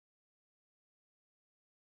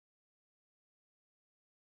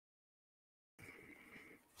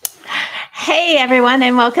Hey everyone,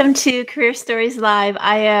 and welcome to Career Stories Live.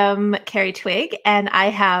 I am Carrie Twigg, and I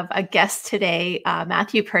have a guest today.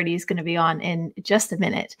 Matthew Purdey is going to be on in just a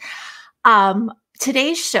minute.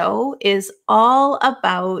 Today's show is all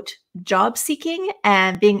about job seeking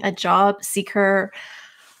and being a job seeker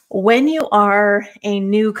when you are a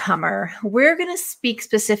newcomer. We're going to speak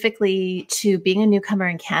specifically to being a newcomer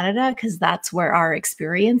in Canada because that's where our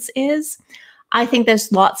experience is. I think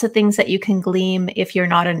there's lots of things that you can glean if you're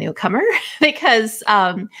not a newcomer, because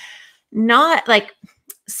not like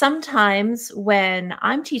sometimes when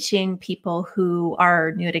I'm teaching people who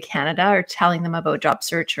are new to Canada or telling them about job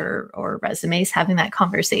search or resumes, having that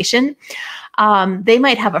conversation, they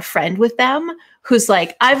might have a friend with them who's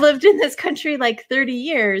like, I've lived in this country like 30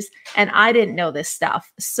 years and I didn't know this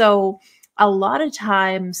stuff. So a lot of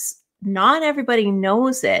times not everybody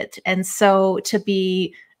knows it. And so to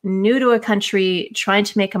be new to a country, trying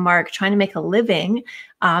to make a mark, trying to make a living,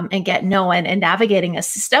 and get known and navigating a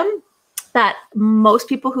system that most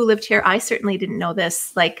people who lived here, I certainly didn't know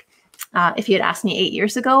this. Like if you had asked me 8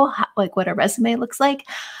 years ago, like what a resume looks like,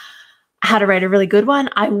 how to write a really good one,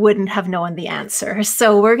 I wouldn't have known the answer.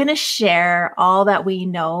 So we're going to share all that we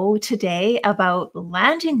know today about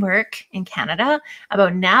landing work in Canada,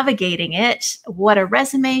 about navigating it, what a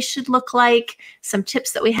resume should look like, some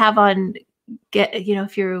tips that we have on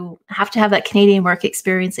if you have to have that Canadian work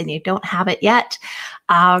experience and you don't have it yet.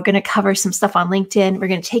 We're going to cover some stuff on LinkedIn. We're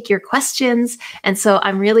going to take your questions. And so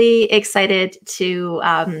I'm really excited to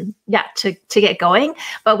get going,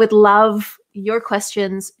 but would love your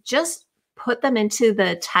questions. Just put them into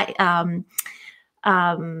the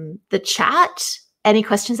chat, any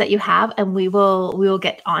questions that you have, and we will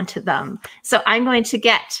get onto them. So I'm going to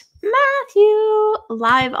get Matthew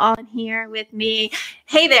live on here with me.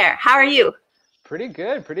 Hey there, how are you? Pretty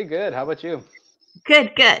good, pretty good. How about you?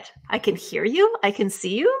 Good, good. I can hear you. I can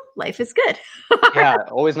see you. Life is good. Yeah,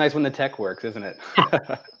 always nice when the tech works, isn't it?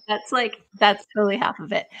 That's totally half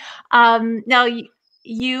of it. Now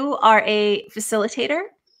you are a facilitator,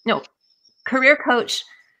 career coach,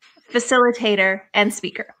 facilitator, and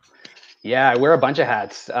speaker. Yeah, I wear a bunch of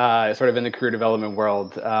hats, sort of in the career development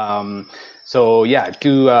world. So yeah,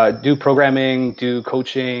 do programming, do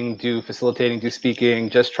coaching, do facilitating, do speaking,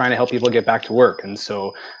 just trying to help people get back to work. And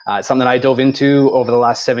so it's something that I dove into over the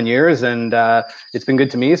last 7 years, and it's been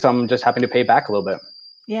good to me. So I'm just happy to pay back a little bit.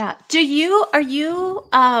 Yeah.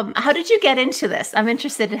 How did you get into this? I'm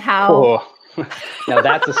interested in how. Oh, now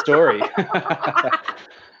that's a story.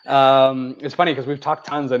 It's funny because we've talked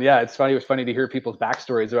tons, and yeah, it's funny to hear people's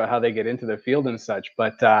backstories about how they get into the field and such.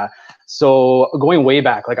 But so going way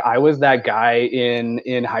back, like I was that guy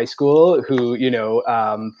in high school who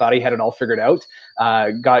thought he had it all figured out,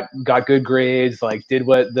 got good grades, like did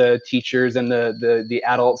what the teachers and the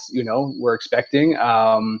adults were expecting.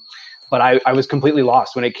 But I was completely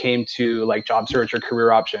lost when it came to like job search or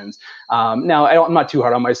career options. Now I'm not too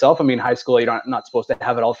hard on myself. I mean, high school, you're not supposed to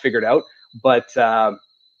have it all figured out, but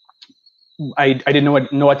I didn't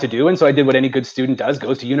know what to do. And so I did what any good student does,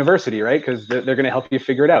 goes to university, right? Because they're going to help you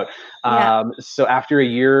figure it out. Yeah. So after a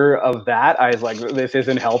year of that, I was like, this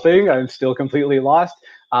isn't helping. I'm still completely lost.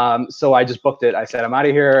 So I just booked it. I said, I'm out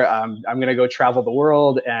of here. I'm going to go travel the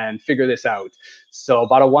world and figure this out. So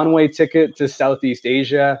bought a one-way ticket to Southeast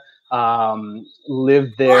Asia.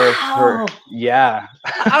 Lived there for, yeah.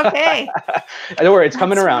 Okay. Don't worry, it's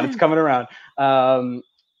coming around. It's coming around.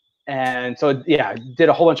 And so, yeah, did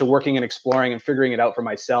a whole bunch of working and exploring and figuring it out for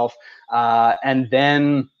myself. And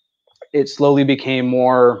then it slowly became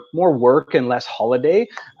more work and less holiday.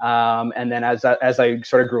 And then as I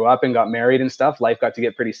sort of grew up and got married and stuff, life got to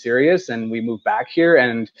get pretty serious, and we moved back here.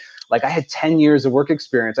 And like I had 10 years of work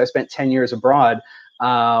experience. I spent 10 years abroad.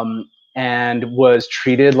 And was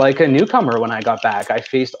treated like a newcomer when I got back. I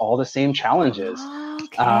faced all the same challenges.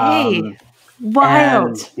 Okay.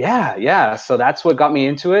 Wild. Yeah. So that's what got me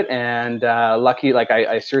into it. And lucky, like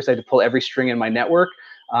I seriously had to pull every string in my network.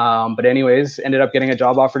 But anyways, ended up getting a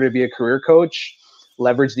job offer to be a career coach,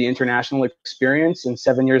 leveraged the international experience, and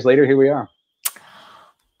 7 years later, here we are.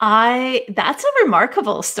 That's a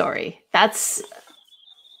remarkable story. That's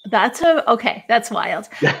wild.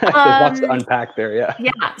 There's lots to unpack there. Yeah.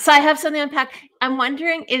 Yeah. So I have something to unpack. I'm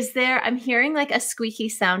wondering, I'm hearing like a squeaky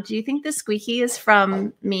sound. Do you think the squeaky is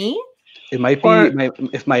from me? It might be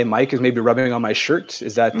if my mic is maybe rubbing on my shirt.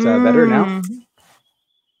 Is that better now?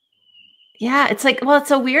 Yeah. It's like, well,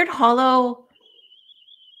 it's a weird hollow.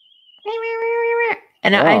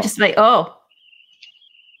 And I just like, yeah,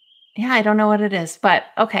 I don't know what it is, but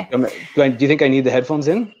okay. Do you think I need the headphones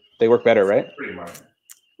in? They work better, right? Pretty minor.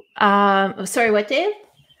 Sorry, what, Dave?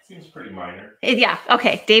 Seems pretty minor. Yeah.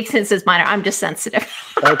 Okay. Dave thinks it's minor. I'm just sensitive.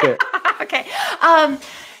 Okay. Okay.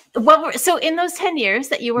 So in those 10 years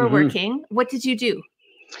that you were working, what did you do?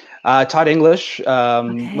 Taught English at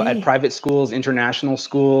Okay. private schools, international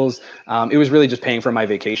schools. It was really just paying for my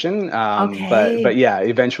vacation. But yeah,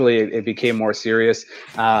 eventually it became more serious.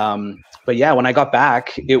 But yeah, when I got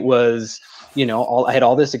back, it was, you know, I had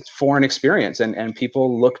all this foreign experience, and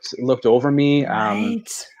people looked over me.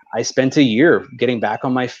 Right. I spent a year getting back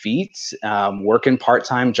on my feet, working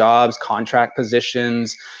part-time jobs, contract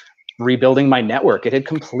positions, rebuilding my network. It had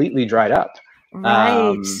completely dried up.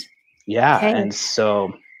 Right. Yeah, Okay. and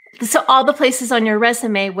so all the places on your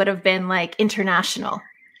resume would have been like international.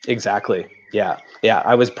 exactly. Yeah.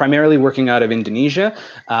 I was primarily working out of Indonesia,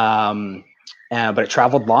 but I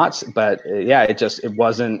traveled lots. But yeah, it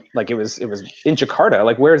wasn't like it was in Jakarta.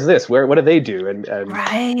 Like, where's this? What do they do? And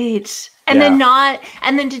right. And yeah.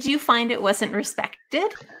 then did you find it wasn't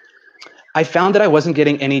respected? I found that I wasn't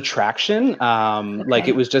getting any traction. Like,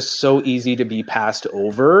 it was just so easy to be passed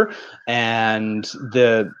over, and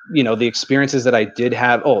the experiences that I did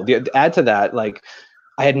have. Oh, add to that, like,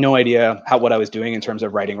 I had no idea what I was doing in terms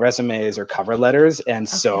of writing resumes or cover letters, and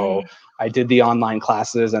so I did the online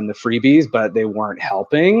classes and the freebies, but they weren't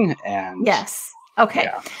helping. And yes. Okay.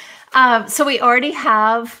 Yeah. So we already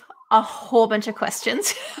have a whole bunch of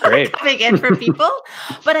questions Great. coming in for people.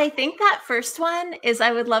 But I think that first one is,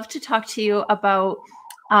 I would love to talk to you about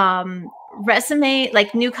resume,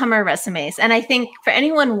 like newcomer resumes. And I think for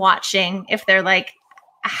anyone watching, if they're like,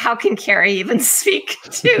 how can Carrie even speak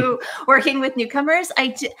to working with newcomers?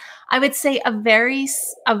 I would say a very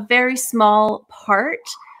small part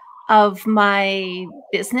of my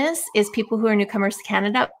business is people who are newcomers to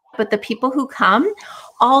Canada, but the people who come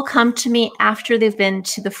all come to me after they've been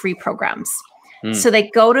to the free programs. So they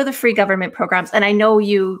go to the free government programs, and I know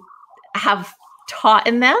you have taught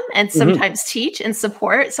in them and sometimes teach and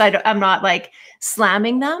support. So I'm not like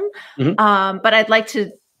slamming them, but I'd like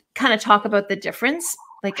to kind of talk about the difference,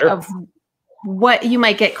 like of what you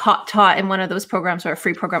might get taught in one of those programs, or a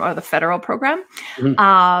free program or the federal program.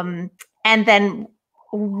 And then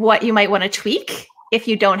what you might want to tweak if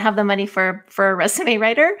you don't have the money for a resume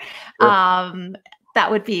writer. That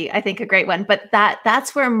would be, I think, a great one. But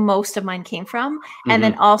that's where most of mine came from. And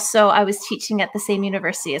then also I was teaching at the same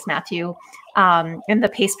university as Matthew in the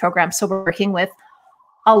PACE program. So we're working with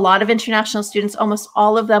a lot of international students, almost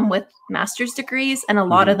all of them with master's degrees, and a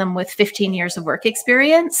lot of them with 15 years of work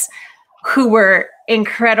experience, who were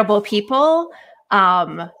incredible people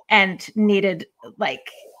and needed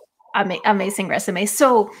like amazing resumes.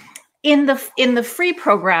 So in the free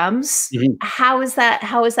programs, how is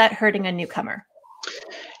that hurting a newcomer?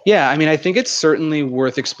 Yeah, I mean, I think it's certainly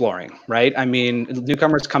worth exploring, right? I mean,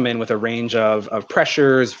 newcomers come in with a range of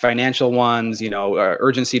pressures, financial ones,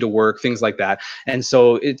 urgency to work, things like that. And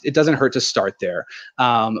so it doesn't hurt to start there.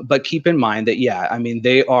 But keep in mind that, yeah, I mean,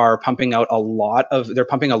 they are pumping out a lot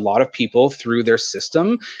of people through their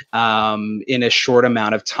system in a short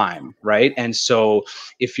amount of time, right? And so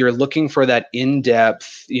if you're looking for that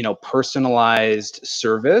in-depth, personalized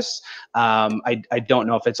service, I don't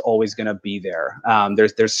know if it's always going to be there.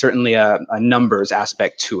 There's certainly a numbers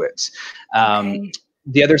aspect to it.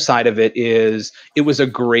 The other side of it is, it was a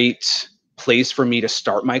great place for me to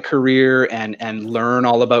start my career and learn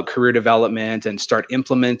all about career development and start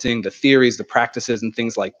implementing the theories, the practices, and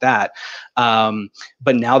things like that.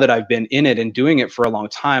 But now that I've been in it and doing it for a long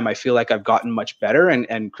time, I feel like I've gotten much better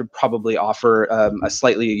and could probably offer a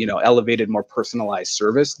slightly, elevated, more personalized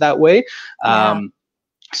service that way.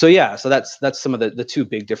 So that's some of the two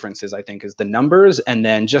big differences, I think, is the numbers, and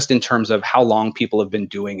then just in terms of how long people have been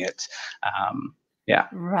doing it.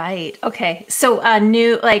 Right. Okay. So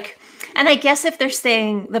and I guess if they're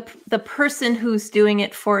staying, the person who's doing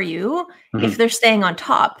it for you, if they're staying on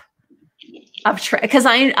top of because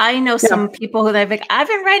I know some people who I've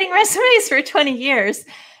been writing resumes for 20 years,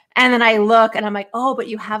 and then I look and I'm like, oh, but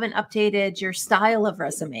you haven't updated your style of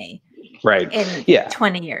resume in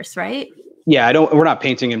 20 years, right? Yeah, we're not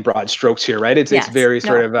painting in broad strokes here, right? It's very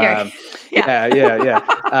sort of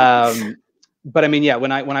but I mean, yeah,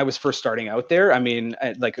 when I was first starting out there, I mean,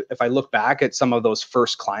 like, if I look back at some of those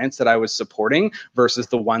first clients that I was supporting versus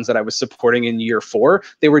the ones that I was supporting in year 4,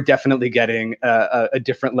 they were definitely getting a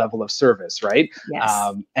different level of service, right?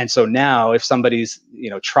 Yes. And so now, if somebody's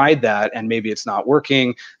tried that and maybe it's not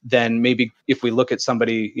working, then maybe if we look at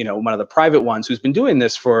somebody, one of the private ones who's been doing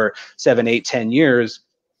this for 7, 8, 10 years,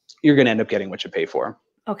 you're going to end up getting what you pay for.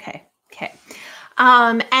 Okay.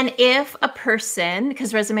 And if a person,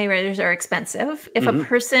 because resume writers are expensive, if a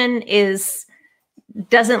person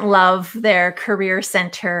doesn't love their career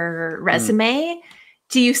center resume,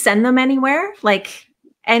 do you send them anywhere? Like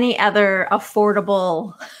any other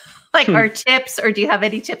affordable Like, or tips, or do you have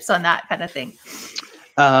any tips on that kind of thing?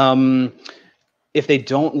 If they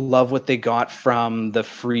don't love what they got from the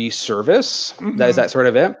free service, is that sort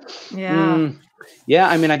of it? Yeah. Yeah,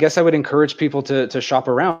 I mean, I guess I would encourage people to shop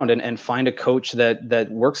around and find a coach that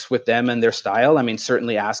works with them and their style. I mean,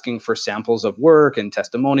 certainly asking for samples of work and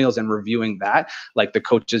testimonials and reviewing that, like the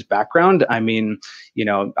coach's background. I mean,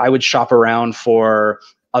 I would shop around for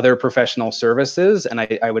other professional services, and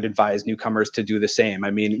I would advise newcomers to do the same.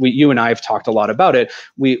 I mean, you and I have talked a lot about it.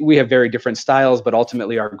 We have very different styles, but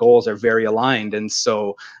ultimately our goals are very aligned. And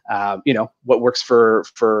so, what works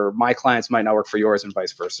for my clients might not work for yours, and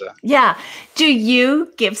vice versa. Yeah. Do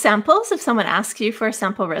you give samples if someone asks you for a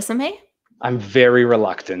sample resume? I'm very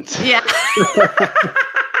reluctant. Yeah.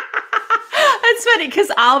 It's funny because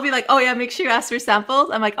I'll be like, oh yeah, make sure you ask for samples.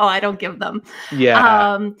 I'm like, oh, I don't give them.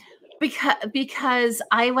 Yeah. Because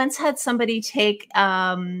I once had somebody take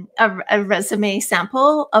a resume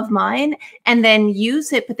sample of mine and then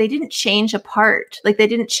use it, but they didn't change a part. Like they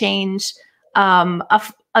didn't change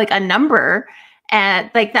a number, and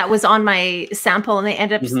like that was on my sample, and they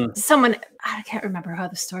ended up someone, I can't remember how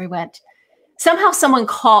the story went. Somehow someone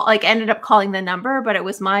ended up calling the number, but it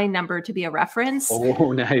was my number to be a reference.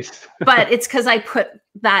 Oh, nice. But it's because I put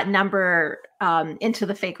that number into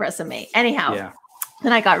the fake resume. Anyhow. Yeah.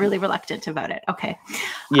 Then I got really reluctant about it. Okay.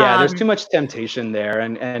 Yeah, there's too much temptation there.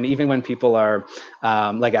 And even when people are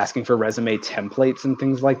like asking for resume templates and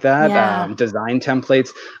things like that, design templates,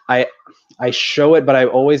 I show it, but I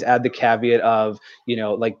always add the caveat of,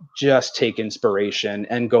 like just take inspiration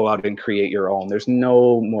and go out and create your own. There's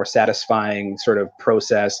no more satisfying sort of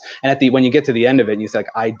process. And when you get to the end of it, and you say, like,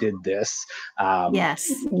 I did this.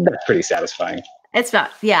 Yes. That's pretty satisfying. It's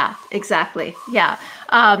not, yeah, exactly. Yeah.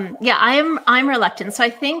 I'm reluctant. So I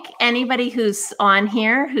think anybody who's on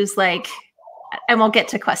here who's like, and we'll get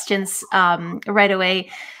to questions right away.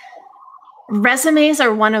 Resumes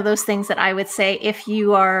are one of those things that I would say if you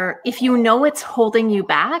know it's holding you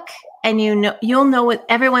back, and you'll know it,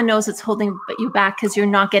 everyone knows it's holding you back because you're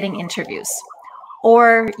not getting interviews,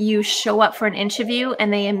 or you show up for an interview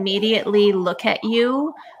and they immediately look at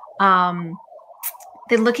you.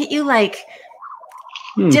 They look at you like,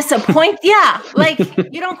 disappoint. Yeah. Like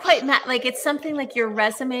you don't quite like it's something like your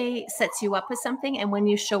resume sets you up with something. And when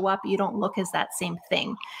you show up, you don't look as that same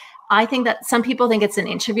thing. I think that some people think it's an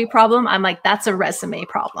interview problem. I'm like, that's a resume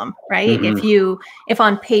problem, right? If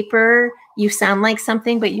on paper you sound like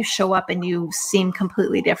something, but you show up and you seem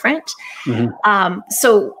completely different.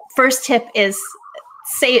 So first tip is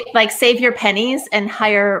save your pennies and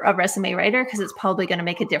hire a resume writer, because it's probably going to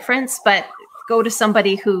make a difference, but go to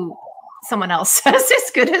someone else says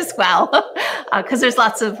is good as well, because there's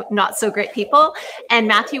lots of not so great people, and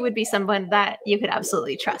Matthew would be someone that you could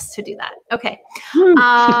absolutely trust to do that. Okay.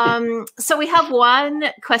 So we have one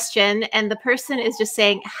question, and the person is just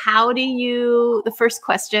saying, the first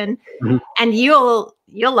question, and you'll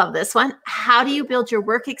love this one. How do you build your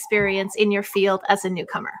work experience in your field as a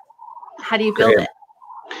newcomer? How do you build it?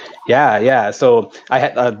 Yeah. So I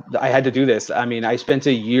had to do this. I mean, I spent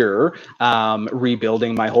a year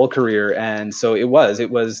rebuilding my whole career, and so it was.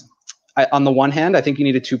 On the one hand, I think you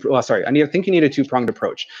need a two-pronged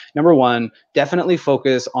approach. Number one, definitely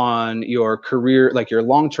focus on your career, like your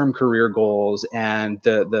long-term career goals and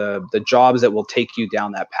the jobs that will take you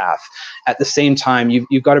down that path. At the same time,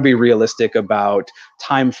 you've got to be realistic about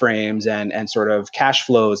timeframes and sort of cash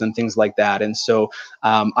flows and things like that. And so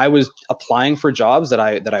I was applying for jobs that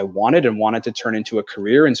I wanted to turn into a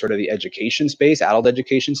career in sort of the education space, adult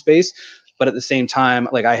education space. But at the same time,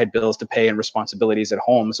 like I had bills to pay and responsibilities at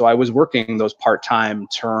home. So I was working those part-time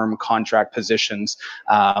term contract positions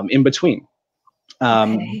in between.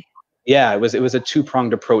 Okay. Yeah, it was a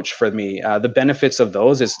two-pronged approach for me. The benefits of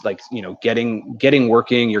those is like, getting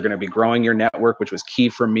working, you're going to be growing your network, which was key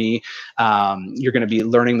for me. You're going to be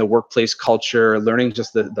learning the workplace culture, learning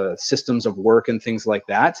just the systems of work and things like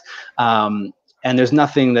that. And there's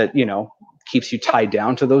nothing that, keeps you tied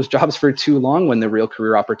down to those jobs for too long. When the real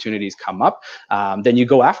career opportunities come up, then you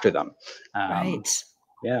go after them. Right.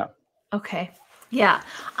 Yeah. Okay. Yeah.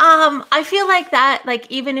 I feel like that,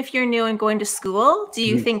 like, even if you're new and going to school, do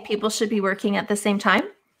you think people should be working at the same time?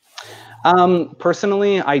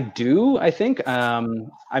 Personally, I do. I think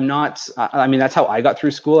I'm not. I mean, that's how I got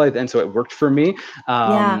through school, and so it worked for me.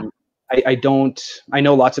 I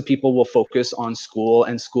know lots of people will focus on school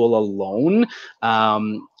and school alone.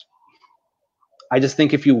 I just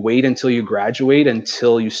think if you wait until you graduate,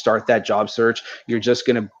 until you start that job search, you're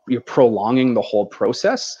prolonging the whole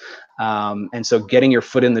process. And so getting your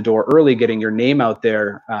foot in the door early, getting your name out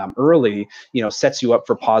there early, sets you up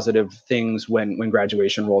for positive things when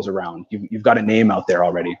graduation rolls around. You've got a name out there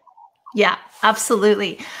already. Yeah,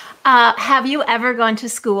 absolutely. Have you ever gone to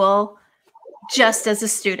school just as a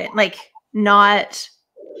student, like not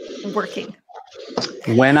working?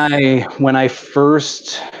 When I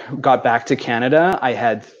first got back to Canada, I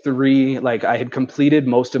had I had completed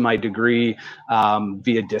most of my degree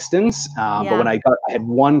via distance. But when Yeah. I had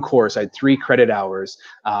one course, I had 3 credit hours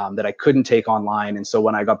that I couldn't take online. And so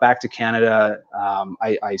when I got back to Canada,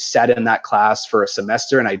 I sat in that class for a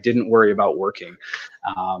semester and I didn't worry about working.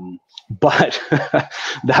 But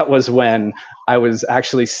that was when I was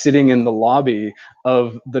actually sitting in the lobby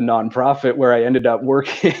of the nonprofit where I ended up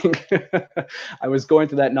working. I was going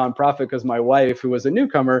to that nonprofit because my wife, who was a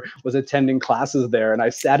newcomer, was attending classes there. And I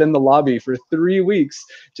sat in the lobby for 3 weeks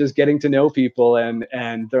just getting to know people. And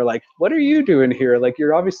they're like, what are you doing here? Like,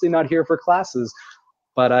 you're obviously not here for classes.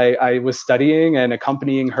 But I was studying and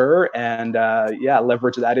accompanying her, and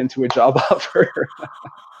leveraged that into a job offer.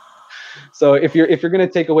 So if you're going to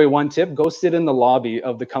take away one tip, go sit in the lobby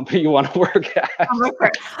of the company you want to work at.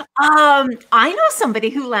 I know somebody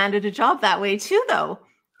who landed a job that way too, though. Oh,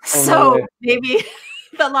 So no way. maybe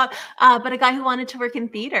the lot, but a guy who wanted to work in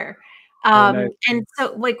theater. Oh, nice. And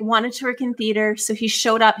so like wanted to work in theater. So he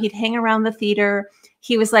showed up, he'd hang around the theater.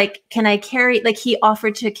 He was like, can I carry, like he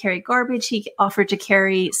offered to carry garbage. He offered to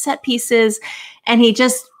carry set pieces, and he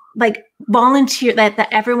just like volunteered that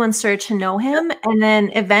everyone started to know him. And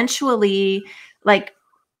then eventually like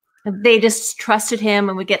they just trusted him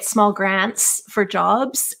and would get small grants for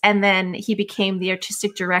jobs. And then he became the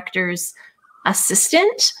artistic director's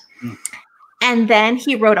assistant. Mm. And then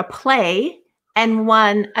he wrote a play and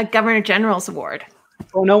won a Governor General's Award.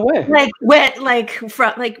 Oh, no way.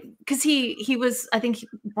 Because he was, I think he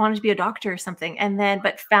wanted to be a doctor or something. And then,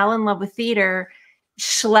 but fell in love with theater,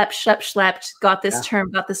 schlepped, got this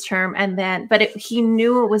term. And then, but he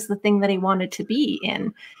knew it was the thing that he wanted to be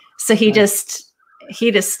in. So he just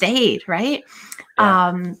stayed, right?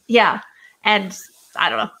 Yeah. And I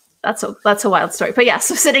don't know. That's a wild story. But yeah,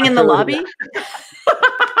 so sitting in the lobby.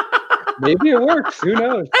 Maybe it works. Who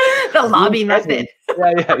knows? The lobby method.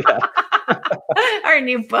 Yeah. Our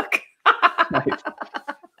new book. Nice.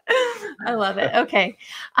 I love it. Okay.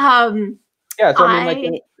 Yeah. So I mean,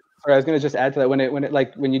 like, sorry, I was going to just add to that.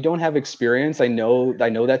 When you don't have experience, I know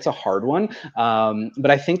that's a hard one.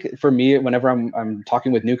 But I think for me, whenever I'm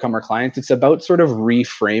talking with newcomer clients, it's about sort of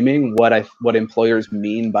reframing what employers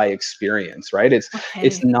mean by experience, right?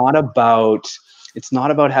 It's not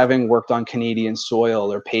about having worked on Canadian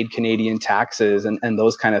soil or paid Canadian taxes and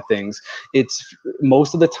those kind of things. It's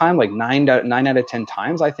most of the time, like 9 out of 10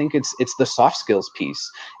 times, I think it's the soft skills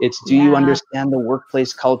piece. It's do you understand the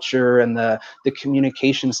workplace culture and the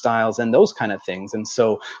communication styles and those kind of things. And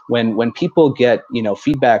so when people get,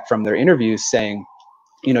 feedback from their interviews saying,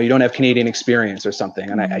 you don't have Canadian experience or something,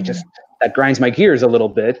 and I just, that grinds my gears a little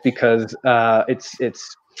bit because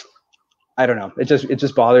it's I don't know. It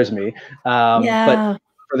just bothers me. But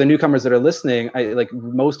for the newcomers that are listening,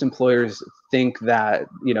 most employers think that,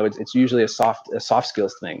 it's usually a soft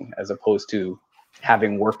skills thing as opposed to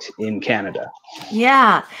having worked in Canada.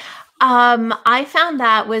 Yeah. I found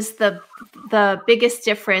that was the biggest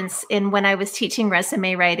difference in when I was teaching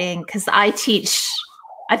resume writing, because I think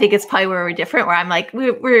it's probably where we're different, where I'm like,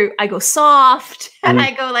 I go soft and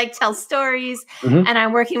I go like tell stories, and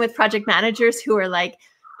I'm working with project managers who are like,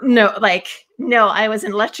 no, I was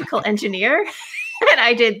an electrical engineer and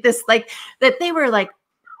I did this, like that they were like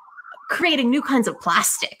creating new kinds of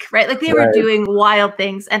plastic, right? Like they were doing wild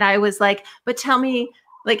things. And I was like, but tell me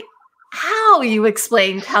like how you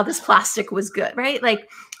explained how this plastic was good, right? Like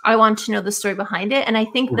I want to know the story behind it. And I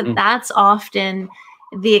think that that's often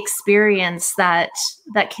the experience that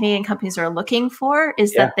Canadian companies are looking for,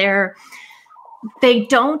 is that they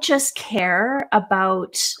don't just care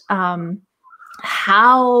about,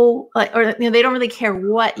 how, or they don't really care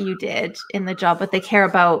what you did in the job, but they care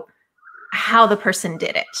about how the person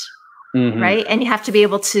did it, right? And you have to be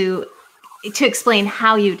able to explain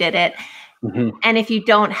how you did it. And if you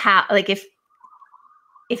don't have, like, if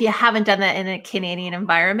you haven't done that in a Canadian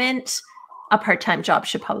environment, a part-time job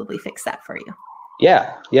should probably fix that for you.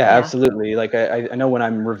 Yeah, absolutely. Like I know when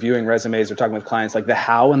I'm reviewing resumes or talking with clients, like the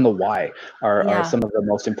how and the why are some of the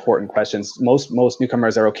most important questions. Most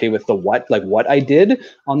newcomers are okay with the what, like what I did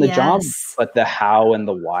on the job, but the how and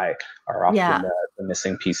the why are often the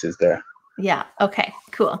missing pieces there. Yeah. Okay,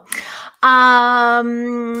 cool. So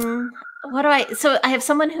I have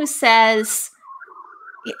someone who says,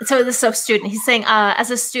 so this is a student. He's saying,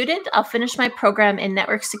 as a student, I'll finish my program in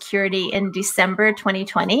network security in December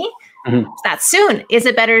 2020. That's soon. Is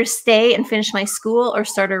it better to stay and finish my school or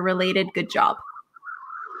start a related good job?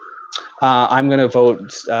 I'm going to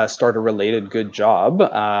vote start a related good job.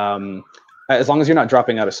 As long as you're not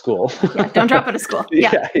dropping out of school. Yeah, don't drop out of school.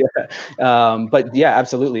 Yeah. But yeah,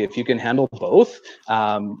 absolutely. If you can handle both,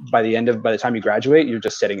 by the time you graduate, you're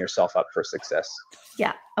just setting yourself up for success.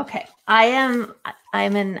 Yeah. Okay. I'm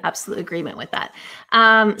in absolute agreement with that.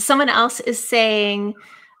 Someone else is saying,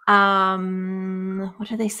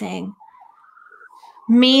 what are they saying?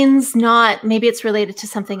 Means not, maybe it's related to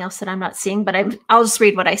something else that I'm not seeing, but I'll just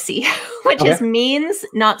read what I see, which is means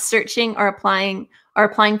not searching or applying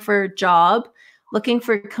for a job, looking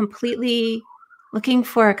for a completely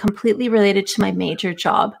related to my major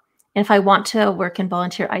job. And if I want to work in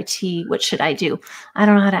volunteer IT, what should I do? I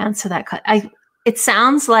don't know how to answer that. It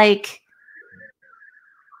sounds like,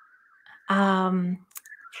 I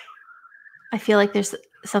feel like there's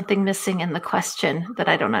something missing in the question that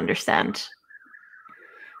I don't understand.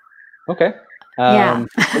 Okay. Yeah.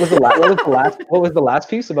 What was the last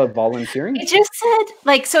piece about volunteering? It just said,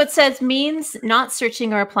 so it says means not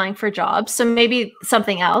searching or applying for jobs. So maybe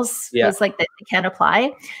something else was like that they can't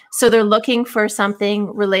apply. So they're looking for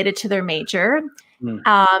something related to their major.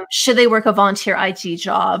 Should they work a volunteer IT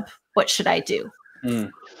job? What should I do?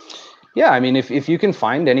 Yeah, I mean, if you can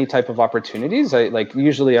find any type of opportunities,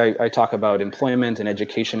 usually I talk about employment and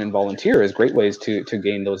education and volunteer as great ways to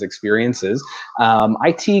gain those experiences.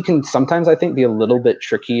 IT can sometimes, I think, be a little bit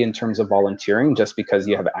tricky in terms of volunteering, just because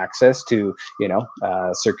you have access to,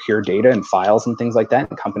 secure data and files and things like that,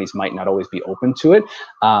 and companies might not always be open to it.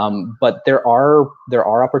 But there are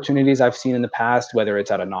opportunities I've seen in the past, whether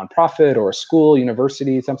it's at a nonprofit or a school,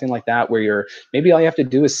 university, something like that, where maybe all you have to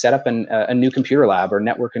do is set up a new computer lab or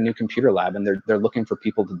network a new computer lab, and they're looking for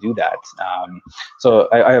people to do that. So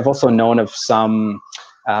I have also known of some,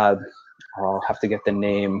 I'll have to get the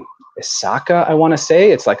name, Isaka, I want to say.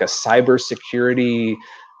 It's like a cybersecurity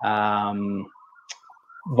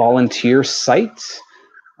volunteer site.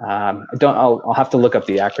 I'll have to look up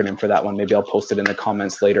the acronym for that one. Maybe I'll post it in the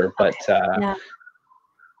comments later. But yeah.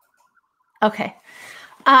 Okay.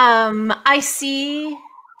 I see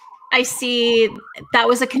that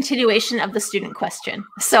was a continuation of the student question.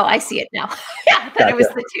 So I see it now. Yeah, that it was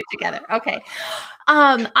the two together. Okay.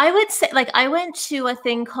 I would say, I went to a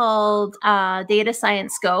thing called Data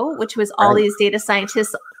Science Go, which was all these data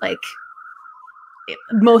scientists,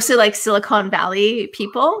 mostly like Silicon Valley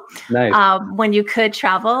people. Nice. When you could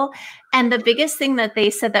travel. And the biggest thing that they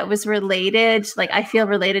said that was related, I feel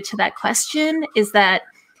related to that question, is that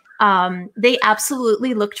they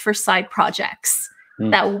absolutely looked for side projects.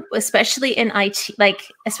 That especially in IT,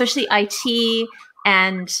 especially IT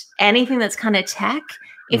and anything that's kind of tech,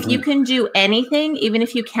 if you can do anything, even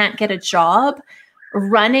if you can't get a job,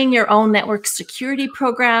 running your own network security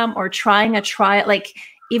program or trying a trial,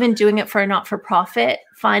 even doing it for a not-for-profit,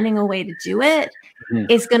 finding a way to do it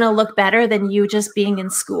is going to look better than you just being in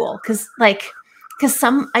school. Because I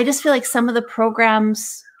just feel like some of the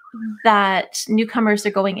programs that newcomers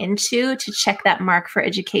are going into to check that mark for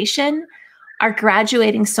education are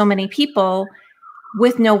graduating so many people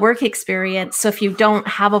with no work experience. So if you don't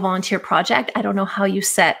have a volunteer project, I don't know how you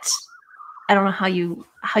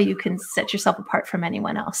can set yourself apart from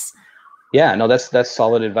anyone else. Yeah, no, that's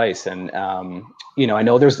solid advice. And I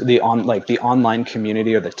know there's the online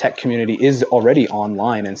community, or the tech community is already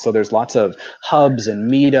online, and so there's lots of hubs and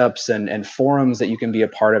meetups and forums that you can be a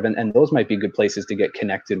part of, and those might be good places to get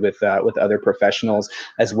connected with other professionals,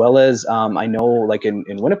 as well as I know, in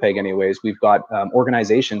Winnipeg anyways, we've got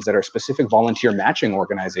organizations that are specific volunteer matching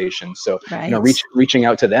organizations. So reaching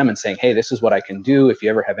out to them and saying, hey, this is what I can do. If you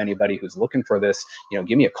ever have anybody who's looking for this,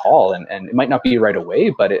 give me a call. And it might not be right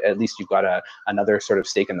away, but at least you've got another sort of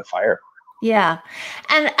stake in the fire. Yeah.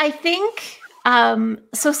 And I think,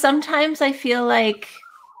 so sometimes I feel like,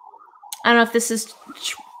 I don't know if this is,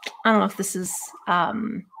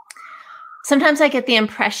 sometimes I get the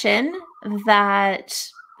impression that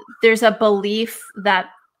there's a belief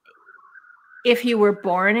that if you were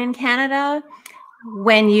born in Canada,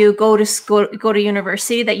 when you go to school, go to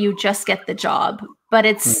university, that you just get the job. But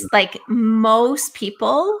it's most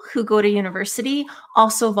people who go to university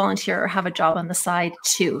also volunteer or have a job on the side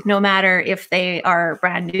too, no matter if they are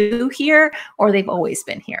brand new here or they've always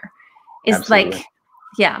been here. It's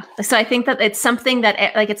yeah. So I think that it's something that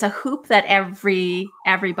it's a hoop that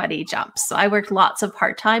everybody jumps. So I worked lots of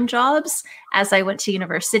part-time jobs as I went to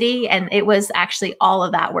university, and it was actually all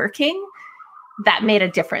of that working that made a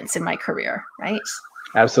difference in my career, right?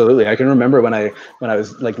 Absolutely. I can remember when I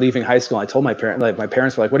was leaving high school, I told my parents, my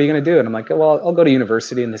parents were like, what are you going to do? And I'm like, well, I'll go to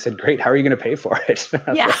university. And they said, great. How are you going to pay for it?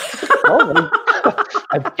 Yeah.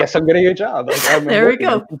 I guess I'm getting a job. Like, there we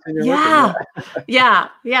go. Yeah.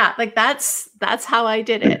 Yeah. Like that's how I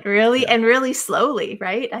did it, really, and really slowly,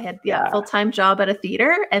 right? I had full-time job at a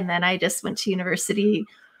theater, and then I just went to university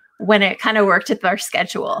when it kind of worked with our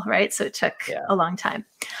schedule, right? So it took a long time.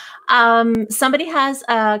 Somebody has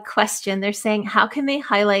a question. They're saying, how can they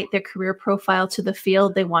highlight their career profile to the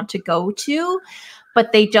field they want to go to,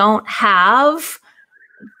 but they don't have,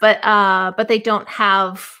 but they don't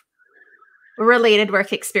have related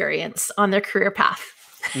work experience on their career path?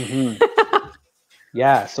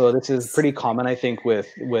 Yeah, so this is pretty common, I think, with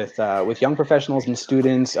young professionals and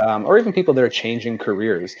students, or even people that are changing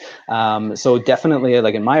careers. So definitely,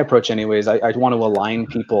 like in my approach, anyways, I want to align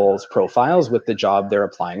people's profiles with the job they're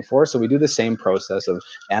applying for. So we do the same process of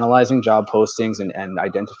analyzing job postings and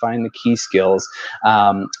identifying the key skills,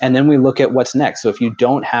 and then we look at what's next. So if you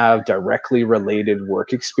don't have directly related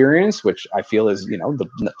work experience, which I feel is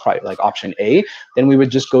probably like option A, then we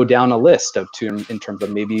would just go down a list in terms of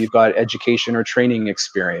maybe you've got education or training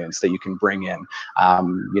experience that you can bring in.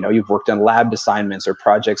 You've worked on lab assignments or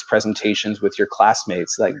projects, presentations with your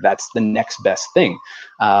classmates. Like that's the next best thing.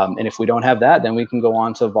 And if we don't have that, then we can go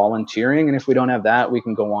on to volunteering. And if we don't have that, we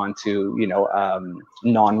can go on to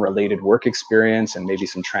non-related work experience and maybe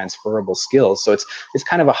some transferable skills. So it's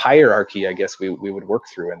kind of a hierarchy, I guess we would work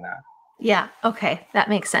through in that. Yeah. Okay, that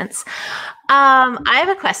makes sense. I have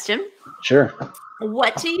a question. Sure.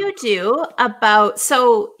 What do you do about,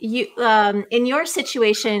 so you, in your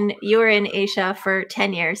situation, you were in Asia for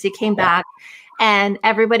 10 years, you came back and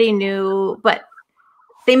everybody knew, but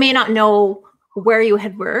they may not know where you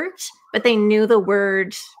had worked, but they knew the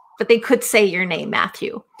word, but they could say your name,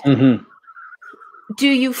 Matthew. Do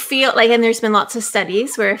you feel like, and there's been lots of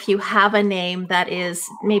studies where if you have a name that is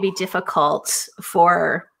maybe difficult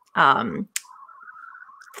for,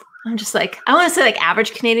 I'm just like, I want to say like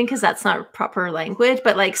average Canadian because that's not proper language,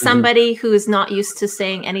 but like somebody who's not used to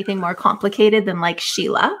saying anything more complicated than like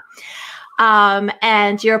Sheila,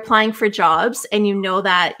 and you're applying for jobs and you know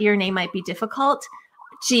that your name might be difficult.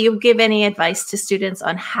 Do you give any advice to students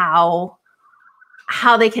on how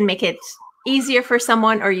they can make it easier for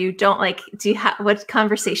someone, or you don't like, what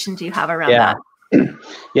conversation do you have around that?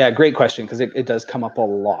 Yeah, great question, because it does come up a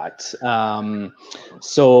lot.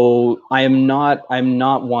 So I'm not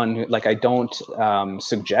one who, like, I don't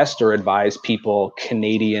suggest or advise people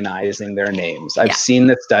Canadianizing their names. I've seen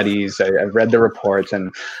the studies, I've read the reports,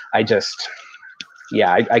 and I just,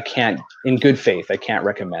 I can't, in good faith, I can't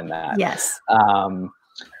recommend that. Yes.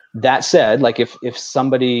 That said, like if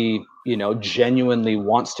somebody, genuinely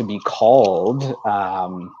wants to be called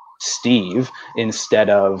Steve instead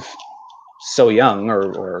of So Young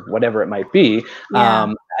or whatever it might be,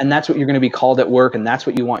 and that's what you're going to be called at work, and that's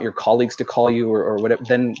what you want your colleagues to call you, or whatever,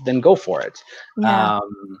 then go for it.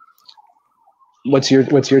 What's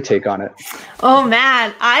your take on it? Oh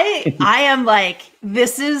man, I am like,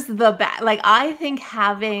 this is the best. Like, I think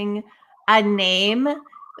having a name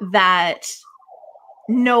that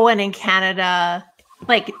no one in Canada,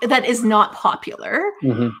 like, that is not popular,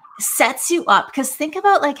 sets you up. Because think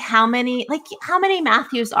about like how many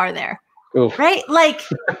Matthews are there? Oof. Right? Like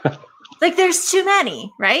there's too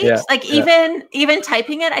many, right? Yeah, like even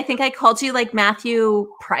typing it, I think I called you like Matthew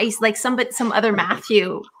Price, like some other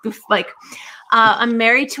Matthew. Like I'm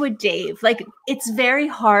married to a Dave. Like it's very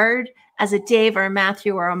hard as a Dave or a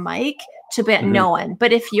Matthew or a Mike to be known.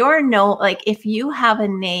 But if if you have a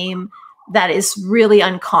name that is really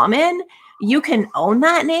uncommon, you can own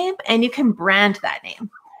that name and you can brand that name.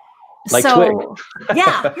 Like so, Twig.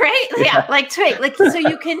 Yeah, right? Yeah, like Twig. Like, so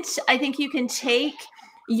you can, I think you can take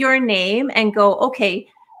your name and go, okay,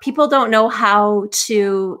 people don't know how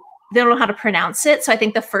to pronounce it. So I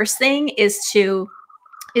think the first thing is to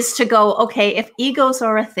go, okay, if egos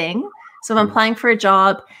are a thing, so if I'm applying for a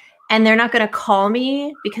job and they're not going to call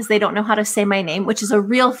me because they don't know how to say my name, which is a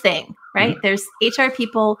real thing, right? There's HR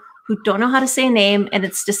people who don't know how to say a name, and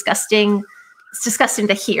it's disgusting. It's disgusting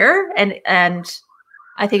to hear. And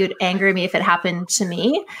I think it would anger me if it happened to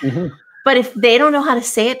me. But if they don't know how to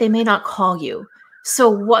say it, they may not call you. So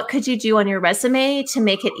what could you do on your resume to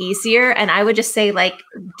make it easier? And I would just say, like,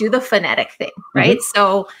 do the phonetic thing, right?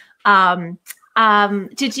 So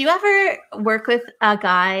did you ever work with a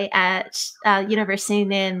guy at university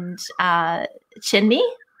named Chinmi?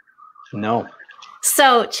 No.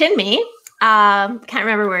 So Chinmi, can't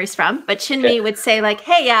remember where he's from, but Chinmi would say like,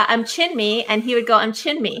 hey, yeah, I'm Chinmi. And he would go, I'm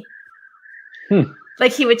Chinmi.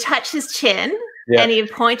 Like he would touch his chin and he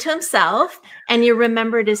would point to himself and you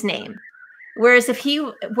remembered his name. Whereas if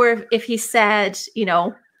he said,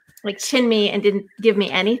 like Chinmi and didn't give me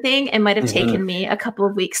anything, it might have taken me a couple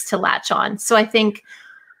of weeks to latch on. So I think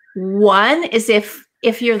One is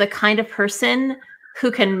if you're the kind of person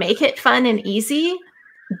who can make it fun and easy,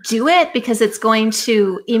 do it, because it's going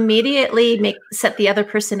to immediately set the other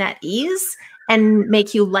person at ease and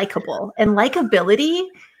make you likable. And likability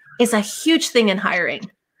is a huge thing in hiring.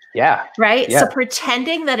 Yeah. Right. Yeah. So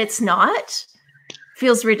pretending that it's not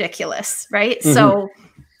feels ridiculous. Right. Mm-hmm. So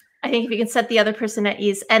I think if you can set the other person at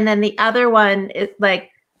ease, and then the other one is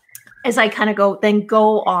like, as I kind of go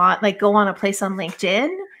on a place on LinkedIn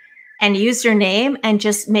and use your name and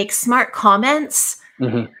just make smart comments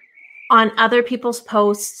on other people's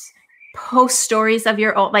posts, post stories of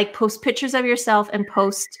your own, like post pictures of yourself and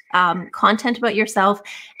post content about yourself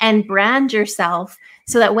and brand yourself,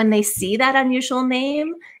 so that when they see that unusual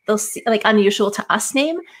name, they'll see, like, unusual to us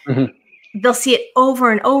name, they'll see it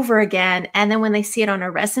over and over again. And then when they see it on a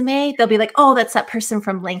resume, they'll be like, oh, that's that person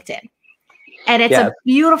from LinkedIn. And it's a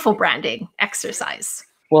beautiful branding exercise.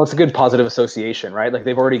 Well, it's a good positive association, right? Like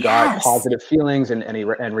they've already got positive feelings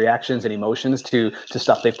and reactions and emotions to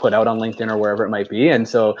stuff they've put out on LinkedIn or wherever it might be, and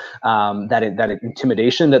so that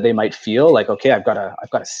intimidation that they might feel, like, okay, I've got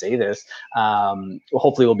to say this,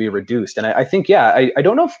 hopefully will be reduced. And I think, I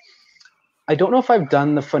don't know if I've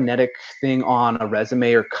done the phonetic thing on a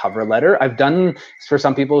resume or cover letter. I've done for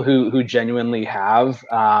some people who genuinely have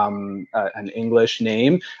an English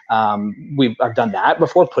name. I've done that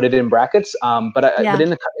before, put it in brackets. But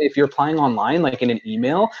if you're applying online, like in an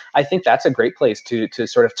email, I think that's a great place to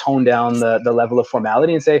sort of tone down the level of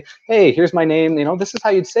formality and say, hey, here's my name. You know, this is how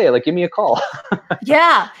you'd say it. Like, give me a call.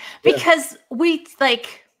 Because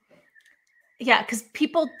because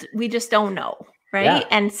people, we just don't know. Right. Yeah.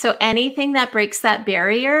 And so anything that breaks that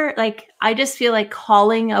barrier, like, I just feel like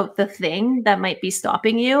calling out the thing that might be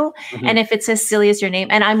stopping you. And if it's as silly as your name,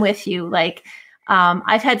 and I'm with you, like,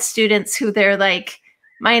 I've had students who they're like,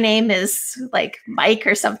 my name is like Mike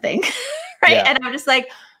or something. Right. Yeah. And I'm just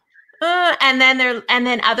like, and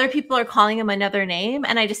then other people are calling him another name.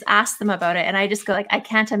 And I just ask them about it. And I just go like, I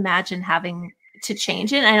can't imagine having to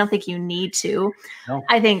change it. And I don't think you need to. No.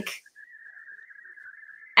 I think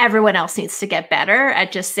everyone else needs to get better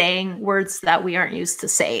at just saying words that we aren't used to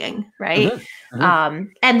saying, right?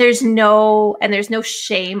 And there's no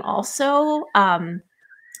shame also. I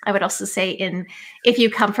would also say if you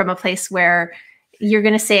come from a place where you're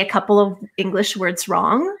going to say a couple of English words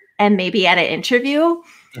wrong, and maybe at an interview,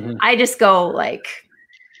 I just go like,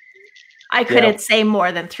 I couldn't say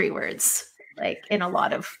more than 3 words, like, in a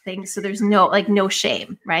lot of things. So there's no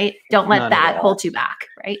shame, right? Don't let that hold you back,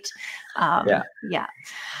 right? All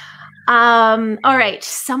right.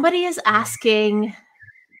 Somebody is asking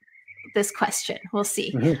this question. We'll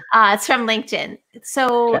see. It's from LinkedIn.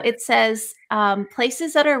 So it says,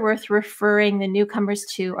 places that are worth referring the newcomers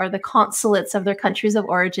to are the consulates of their countries of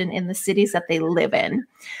origin in the cities that they live in,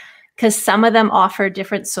 because some of them offer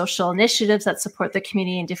different social initiatives that support the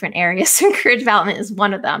community in different areas. And career development is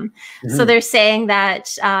one of them. So they're saying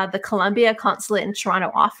that the Columbia Consulate in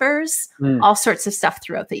Toronto offers all sorts of stuff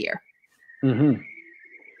throughout the year.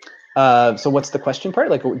 So what's the question part?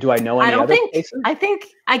 Like, do I know any other places?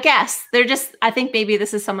 I guess they're just, I think maybe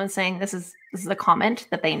this is someone saying this is a comment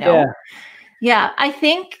that they know. Yeah. I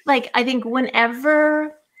think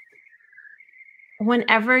whenever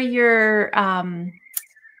you're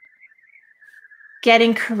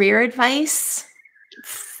getting career advice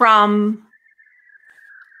from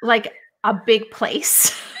like a big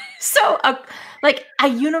place, so a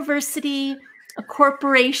university, a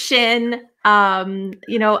corporation,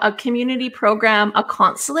 a community program, a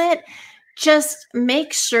consulate, just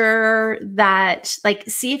make sure that, like,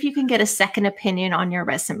 see if you can get a second opinion on your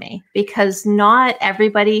resume, because not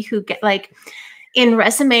everybody who in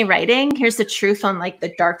resume writing, here's the truth on like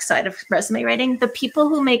the dark side of resume writing. The people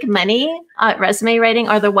who make money at resume writing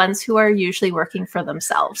are the ones who are usually working for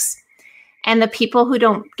themselves. And the people who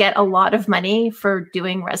don't get a lot of money for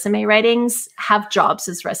doing resume writings have jobs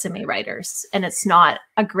as resume writers. And it's not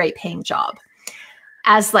a great paying job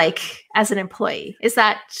as an employee.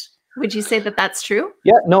 Would you say that that's true?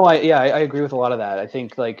 Yeah, no, I agree with a lot of that. I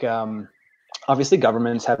think obviously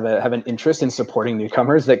governments have an interest in supporting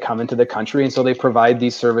newcomers that come into the country, and so they provide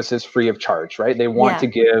these services free of charge, right? They want to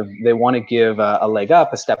give a leg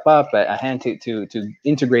up, a step up, a hand to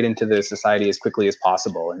integrate into the society as quickly as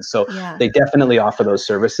possible, and so they definitely offer those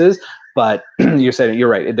services. But you're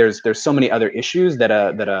right. There's so many other issues that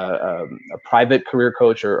a private career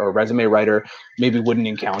coach or resume writer maybe wouldn't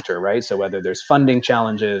encounter, right? So whether there's funding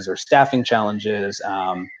challenges or staffing challenges,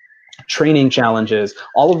 training challenges,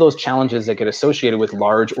 all of those challenges that get associated with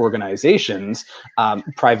large organizations,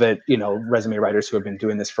 private, resume writers who have been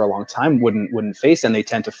doing this for a long time wouldn't face, and they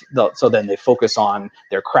tend to, so then they focus on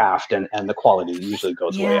their craft, and the quality usually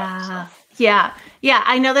goes way up. So. Yeah.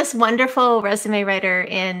 I know this wonderful resume writer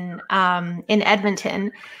in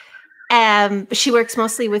Edmonton. She works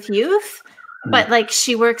mostly with youth, but like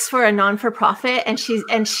she works for a non-for-profit, and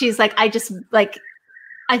she's like,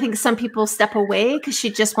 I think some people step away because she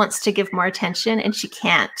just wants to give more attention, and she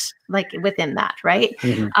can't, like, within that, right?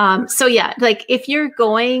 So yeah, like if you're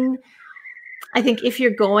going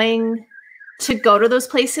to go to those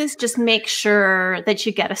places, just make sure that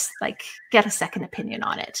you get a second opinion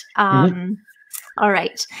on it. All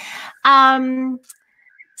right.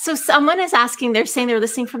 So someone is asking, they're saying they're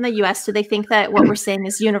listening from the US. Do they think that what we're saying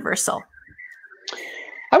is universal?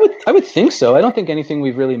 I would think so. I don't think anything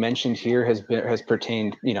we've really mentioned here has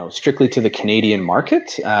pertained, strictly to the Canadian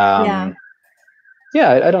market. I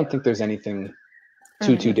don't think there's anything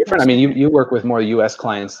too different. I mean, you work with more US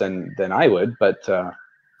clients than I would, but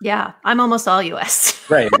yeah, I'm almost all US.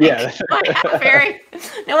 Right. Yeah.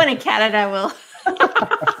 No one in Canada will.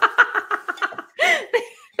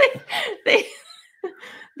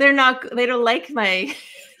 They don't like my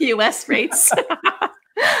US rates.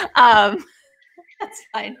 That's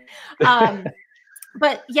fine.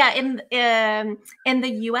 But yeah, in the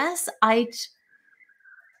US,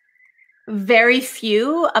 very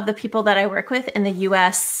few of the people that I work with in the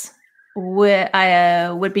US would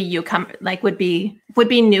be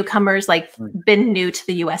newcomers, like been new to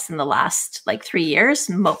the US in the last like 3 years.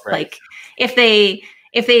 Right. Like if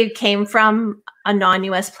they came from a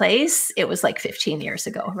non-US place, it was like 15 years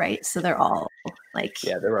ago, right? So they're all like,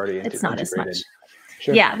 they're already it's not as much.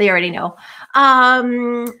 Sure. Yeah, they already know.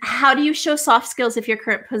 How do you show soft skills if your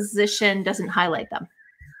current position doesn't highlight them?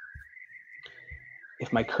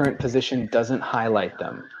 If my current position doesn't highlight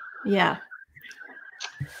them? Yeah.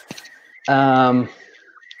 I'm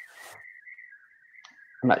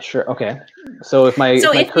not sure. Okay. So if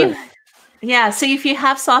you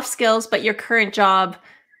have soft skills, but your current job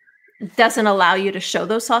doesn't allow you to show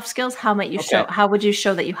those soft skills, how would you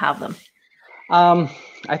show that you have them?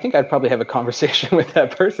 I think I'd probably have a conversation with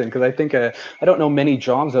that person, because I think I don't know many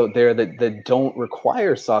jobs out there that don't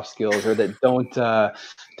require soft skills, or that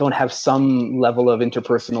don't have some level of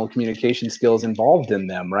interpersonal communication skills involved in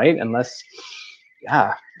them, right? Unless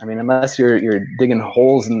you're digging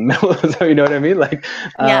holes in the middle, you know what I mean? Like,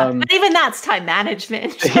 but even that's time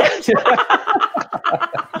management.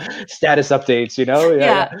 Status updates,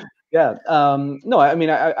 No, I mean,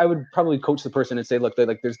 I would probably coach the person and say, look,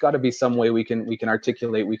 like, there's got to be some way we can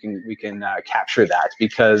articulate, we can capture that,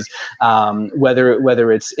 because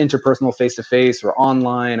whether it's interpersonal, face-to-face, or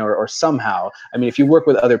online, or somehow, I mean, if you work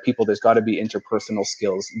with other people, there's got to be interpersonal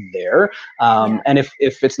skills there. And if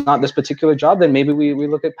it's not this particular job, then maybe we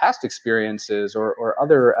look at past experiences, or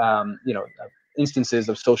other, instances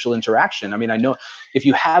of social interaction. I mean, I know if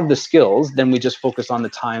you have the skills, then we just focus on the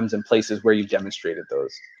times and places where you've demonstrated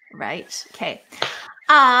those. Right. Okay.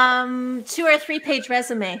 2 or 3 page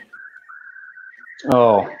resume.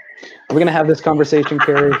 Oh, are we going to have this conversation,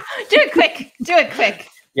 Carrie? Do it quick.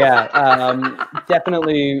 Yeah.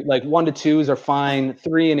 Definitely, like 1 to 2s are fine.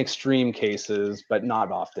 3 in extreme cases, but not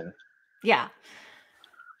often.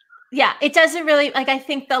 Yeah, it doesn't really, like, I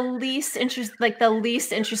think the least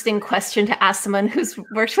interesting question to ask someone who's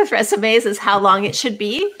worked with resumes is how long it should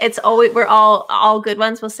be. It's always, we're all good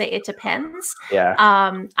ones will say it depends. Yeah.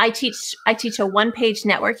 I teach a 1-page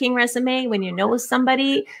networking resume when you know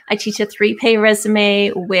somebody. I teach a 3-page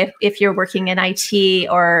resume if you're working in IT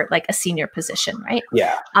or like a senior position, right?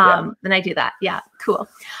 Yeah. Then I do that. Yeah, cool.